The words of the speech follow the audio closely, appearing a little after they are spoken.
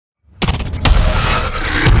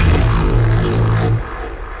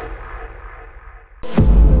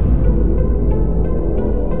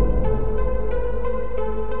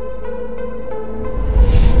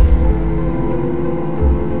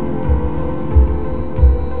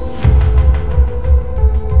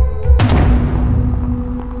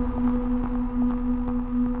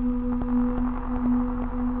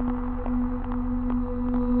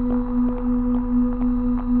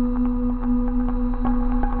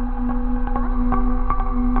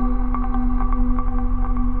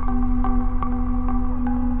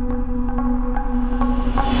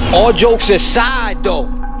All jokes aside, though.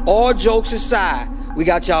 All jokes aside, we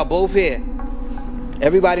got y'all both here.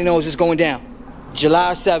 Everybody knows it's going down.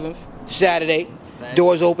 July 7th, Saturday. Thanks.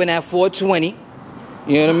 Doors open at 4:20.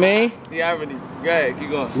 You know what I mean? Yeah, already. Go ahead, keep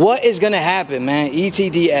going. What is gonna happen, man?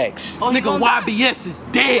 ETDX. Oh, nigga, YBS is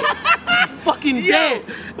dead. He's fucking dead.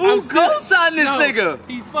 Who's co-signing this nigga?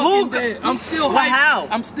 He's fucking dead. I'm still hyped. How?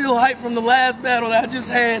 I'm still hyped from the last battle that I just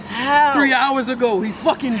had 3 hours ago. He's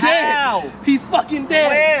fucking dead. How? He's fucking dead.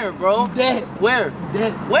 Where, bro? Dead. Where?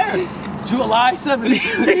 Dead. Where? July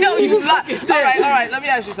 7th. Yo, you fucking dead. All right. Let me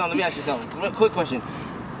ask you something. Quick question.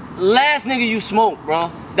 Last nigga you smoked,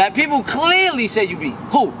 bro, that people clearly said you beat.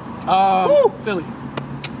 Who? Philly.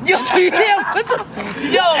 Yo, yeah, what the?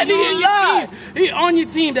 Yo, and he on your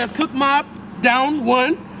team. That's Cook Mob down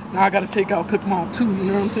 1. Now I gotta take out Cook Mob 2. You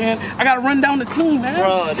know what I'm saying? I gotta run down the team, man.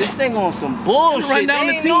 Bro, this thing on some bullshit. Run down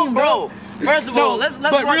the team, bro. First of all, let's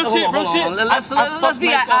run. Real shit. Let's be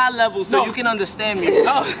at eye level so you can understand me.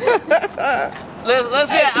 Let's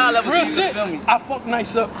be at eye level so you can feel me. I fucked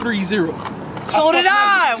Nice up 3-0. So did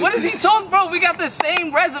I. What does he talk, bro? We got the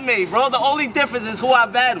same resume, bro. The only difference is who I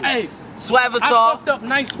battled. Hey. Swavatar. I fucked up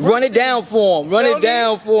Nice. Run it down for him. Run it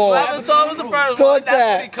down for him. Swavatar was the first one.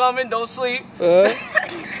 That footy coming. Don't sleep.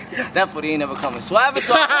 That footy ain't never coming.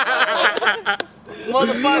 Swavatar.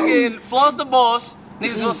 Motherfucking Floss the Boss.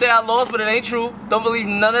 Niggas gonna say I lost, but it ain't true. Don't believe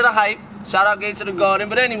none of the hype. Shout out Gates to the Garden.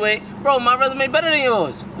 But anyway, bro, my resume better than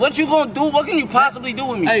yours. What you gonna do? What can you possibly do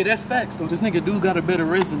with me? Hey, that's facts though. This nigga do got a better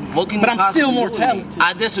resume. What can but you I'm still more talented.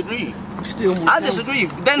 I disagree. I'm still more talented. I disagree.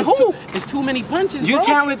 Then who? It's too many punches, You bro.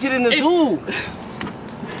 talented in the zoo.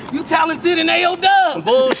 You talented in AO Dub.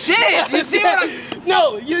 Bullshit. You see what I'm...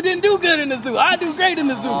 No, you didn't do good in the zoo. I do great in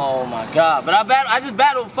the zoo. Oh my god. But I just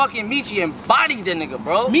battled fucking Michi and bodied the nigga,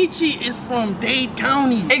 bro. Michi is from Dade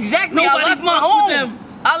County. Exactly. Nobody I left my home. them.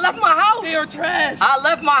 I left my house. They are trash. I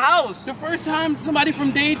left my house. The first time somebody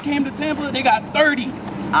from Dade came to Tampa, they got 30.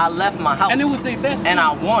 I left my house. And it was their best. And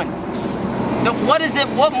I won. What is it?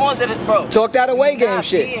 What more is it, bro? Talk that away game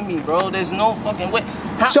shit. Beating me, bro. There's no fucking way.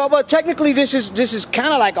 So, but technically, this is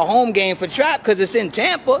kind of like a home game for Trapp because it's in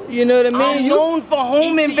Tampa. You know what I mean? I'm known for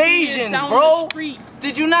home invasions, bro.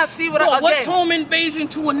 Did you not see what I? What's home invasion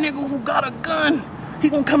to a nigga who got a gun? He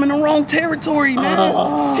gonna come in the wrong territory,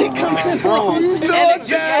 man. He coming in the wrong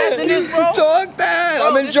territory. Talk that.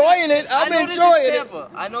 I'm enjoying it. I'm enjoying it.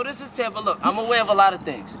 I know this is Tampa. Look, I'm aware of a lot of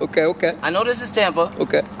things. Okay. I know this is Tampa.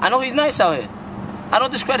 Okay. I know he's nice out here. I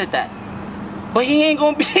don't discredit that. But he ain't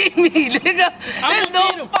gonna beat me, nigga. There's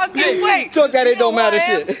no fucking way. Talk that it don't matter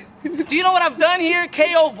shit. Do you know what I've done here?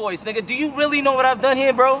 KO voice, nigga. Do you really know what I've done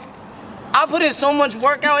here, bro? I put in so much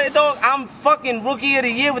work out here, dog. I'm fucking rookie of the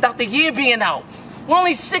year without the year being out. We're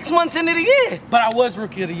only 6 months into the year. But I was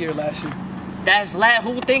rookie of the year last year. That's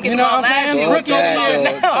who thinking about last year? Rookie of the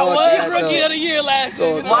year now. I was rookie of the year last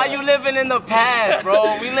year. Why you living in the past,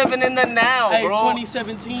 bro? We living in the now, hey, bro.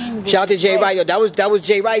 2017. Shout out to Jay Wright. Yo, that was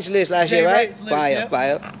Jay Wright's list last year, right?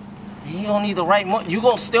 Fire. You don't need the right more. You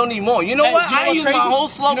gonna still need more. You know what? I used my whole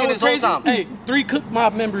slogan this whole time. Hey, 3 Cook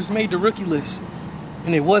Mob members made the rookie list.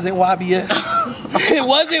 And it wasn't YBS. It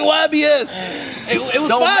wasn't YBS. It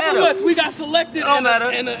was 5 of us. We got selected.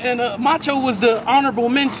 And Macho was the honorable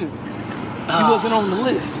mention. He wasn't on the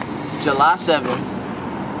list. July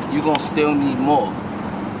 7th, you gonna still need more.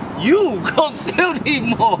 You gonna still need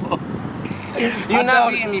more. You're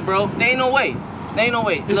not beating me, bro. There ain't no way.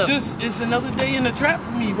 It's another day in the trap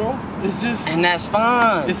for me, bro. It's just. And that's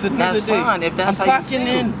fine. It's another day. That's fine. If that's how you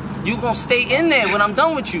feel. You gonna stay in there when I'm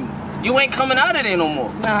done with you. You ain't coming out of there no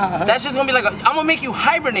more. Nah. That's just gonna be like I'm gonna make you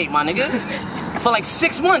hibernate, my nigga, for like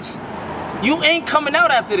 6 months. You ain't coming out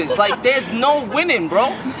after this. Like, there's no winning, bro.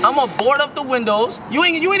 I'm gonna board up the windows. You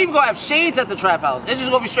ain't even gonna have shades at the trap house. It's just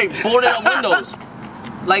gonna be straight boarded up windows.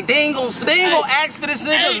 Like, they ain't gonna ask for this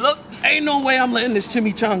nigga. Look, ain't no way I'm letting this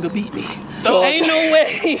chimichanga beat me. Ain't no way.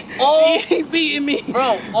 He ain't beating me,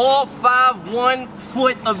 bro. All 5'1"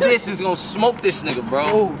 foot of this is gonna smoke this nigga,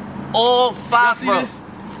 bro. All 5, bro.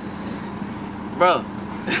 Bro,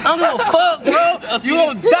 I don't give a fuck, bro. You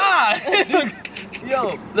gonna die.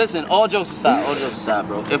 Yo, listen, all jokes aside,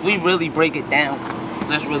 bro. If we really break it down,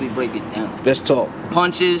 let's really break it down. Let's talk.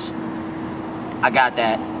 Punches, I got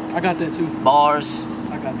that. I got that too. Bars,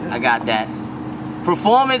 I got that.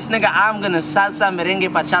 Performance, nigga, I'm gonna salsa, merengue,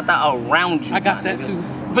 bachata around you. I got that too.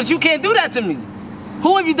 But you can't do that to me.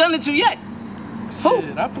 Who have you done it to yet?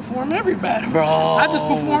 Shit, I perform every battle. Bro, I just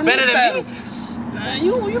perform better this than battle.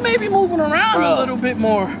 You may be moving around a little bit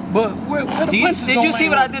more, but where the punches did you see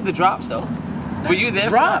what I did? The drops though. Were you there?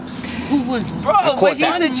 Drops. Who was? Bro, but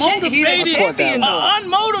he's the champion.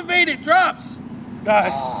 Unmotivated drops,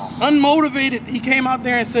 guys. unmotivated, he came out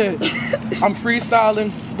there and said, I'm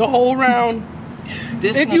freestyling the whole round.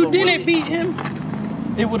 If you didn't beat him,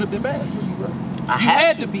 it would have been bad for you, bro. You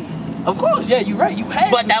had to beat him. Of course. Yeah, you're right. You had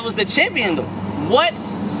to. But that was the champion, though. What?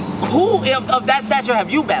 Who of that stature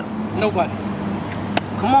have you battled? Nobody.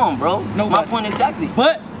 Come on, bro. Nobody. My point exactly.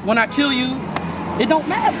 But when I kill you, it don't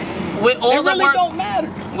matter. With all it the really work, don't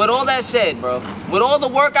matter. With all that said, bro, with all the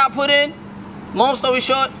work I put in, long story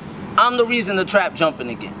short, I'm the reason the Trapp jumping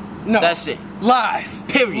again. No. That's it. Lies.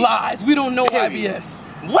 Period. Lies. We don't know Period. IBS.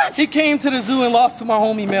 What? He came to the zoo and lost to my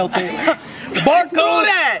homie Mel Taylor.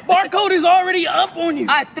 Barcode is already up on you.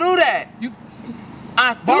 I threw that.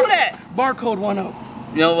 I threw that. Barcode 1-0.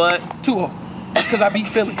 You know what? 2-0. Because I beat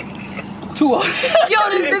Philly. 2-0. Yo,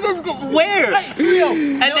 this nigga's where? 3-0.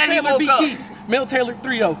 And Mel then Taylor he beat woke up. Keith. Mel Taylor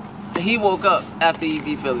 3-0. He woke up after he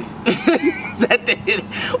beat Philly.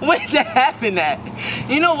 Where that happened at?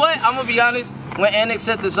 You know what? I'm gonna be honest. When Annex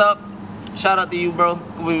set this up, shout out to you, bro.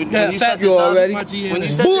 When you set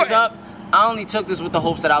this up, I only took this with the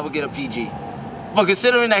hopes that I would get a PG. But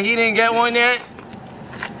considering that he didn't get one yet,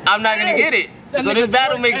 I'm not gonna get it. So this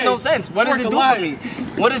battle makes no sense. What does it do for me?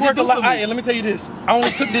 What does it do for me? Right, let me tell you this. I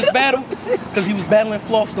only took this battle because he was battling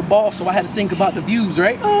Floss the Ball, so I had to think about the views,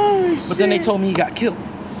 right? Oh, but then they told me he got killed.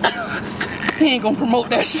 He ain't gonna promote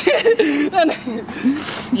that shit.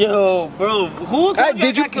 Yo, bro, who told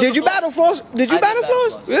did you battle Floss? Did you battle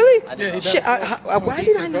Floss? Really? Yeah, shit, why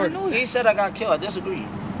did I not know that? He said I got killed. I disagree.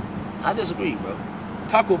 I disagree, bro.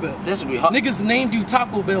 Taco Bell. Disagree. Niggas named you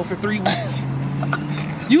Taco Bell for 3 weeks.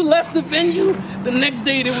 You left the venue, the next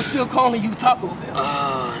day they were still calling you Taco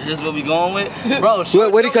Bell. This is what we going with? Bro,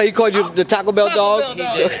 what did he call you? The Taco Bell dog? He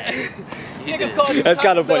did. Niggas call you That's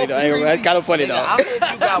kind of Taco funny, Bell though. That's kind of funny, though. I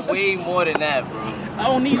hope you got way more than that, bro. I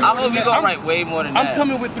don't need I hope you gonna write way more than that. I'm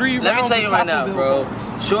coming with 3 rounds. Let me tell you right now, Taco bro.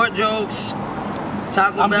 Bell. Short jokes,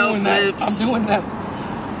 Taco Bell flips. I'm doing that.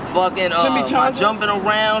 Fucking jumping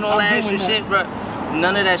around, all that extra shit, bro.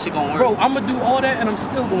 None of that shit gonna work. Bro, I'm gonna do all that and I'm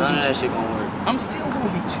still gonna None beat of that shit gonna work. I'm still gonna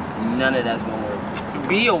beat you. None of that's gonna work.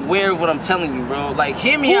 Be aware of what I'm telling you, bro. Like,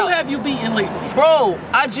 hear me out. Who have you beaten lately? Bro,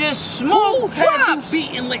 I just smoked Who have drops. you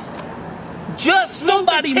beaten lately? Just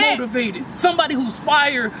Somebody motivated. Somebody who's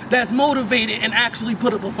fire, that's motivated and actually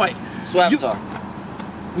put up a fight. Swap talk.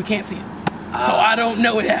 We can't see it. So I don't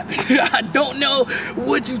know it happened. I don't know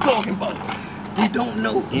what you talking about. We don't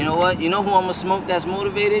know. You know what? You know who I'm gonna smoke that's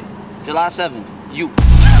motivated? July 7th. You.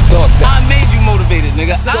 Talk that. I made you motivated,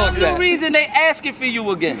 nigga. Talk I'm that. the reason they asking for you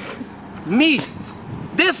again. Me.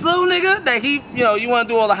 This little nigga that you wanna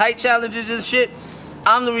do all the height challenges and shit,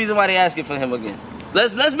 I'm the reason why they asking for him again.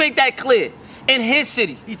 Let's make that clear. In his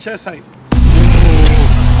city. He chest height.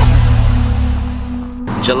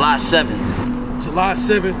 July 7th. July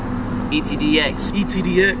 7th. ETDX.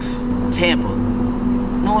 ETDX. Tampa.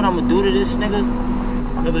 You know what I'm gonna do to this nigga?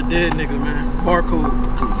 Another dead nigga, man. Barcode.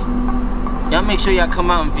 Y'all make sure y'all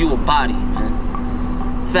come out and view a body, man.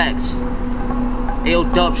 Facts. Ayo,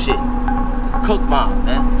 dub shit. Cook mom,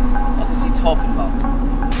 man. What is he talking about?